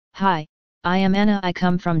Hi, I am Anna. I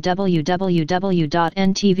come from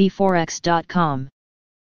www.ntvforex.com.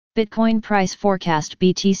 Bitcoin price forecast: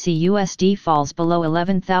 BTC USD falls below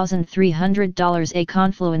 $11,300. A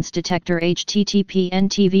Confluence Detector. http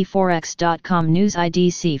ntvforex.com news.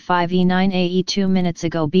 IDC 5E9AE. 2 minutes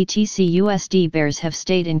ago, BTC USD bears have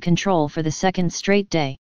stayed in control for the second straight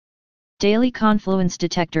day. Daily Confluence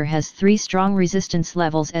Detector has three strong resistance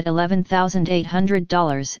levels at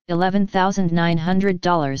 $11,800,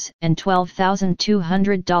 $11,900, and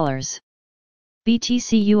 $12,200.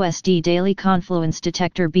 BTC USD Daily Confluence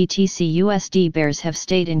Detector. BTC USD bears have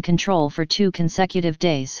stayed in control for 2 consecutive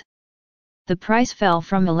days. The price fell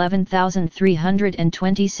from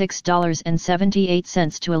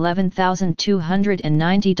 $11,326.78 to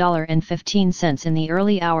 $11,290.15 in the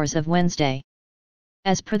early hours of Wednesday.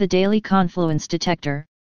 As per the Daily Confluence Detector,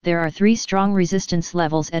 there are 3 strong resistance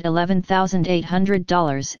levels at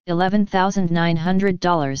 $11,800,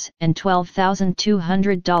 $11,900, and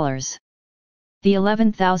 $12,200. The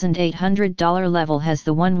 $11,800 level has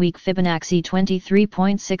the 1-week Fibonacci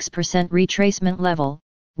 23.6% retracement level,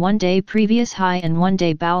 1-day previous high and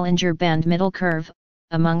 1-day Bollinger Band middle curve,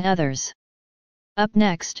 among others. Up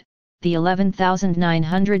next, the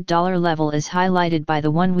 $11,900 level is highlighted by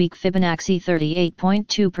the 1-week Fibonacci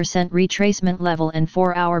 38.2% retracement level and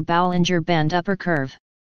 4-hour Bollinger Band upper curve.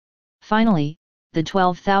 Finally, the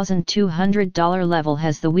 $12,200 level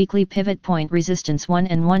has the weekly pivot point resistance 1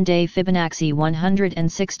 and 1-day Fibonacci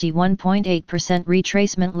 161.8%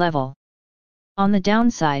 retracement level. On the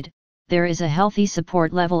downside, there is a healthy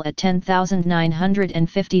support level at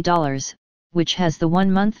 $10,950, which has the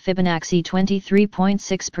 1-month Fibonacci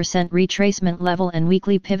 23.6% retracement level and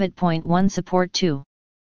weekly pivot point 1 support 2.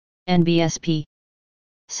 NBSP.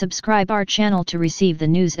 Subscribe our channel to receive the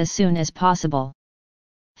news as soon as possible.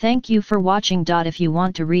 Thank you for watching. If you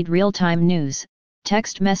want to read real-time news,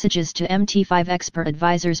 text messages to MT5 Expert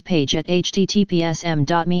Advisors page at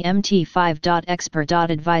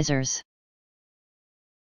https://m.me/mt5.expert.advisors.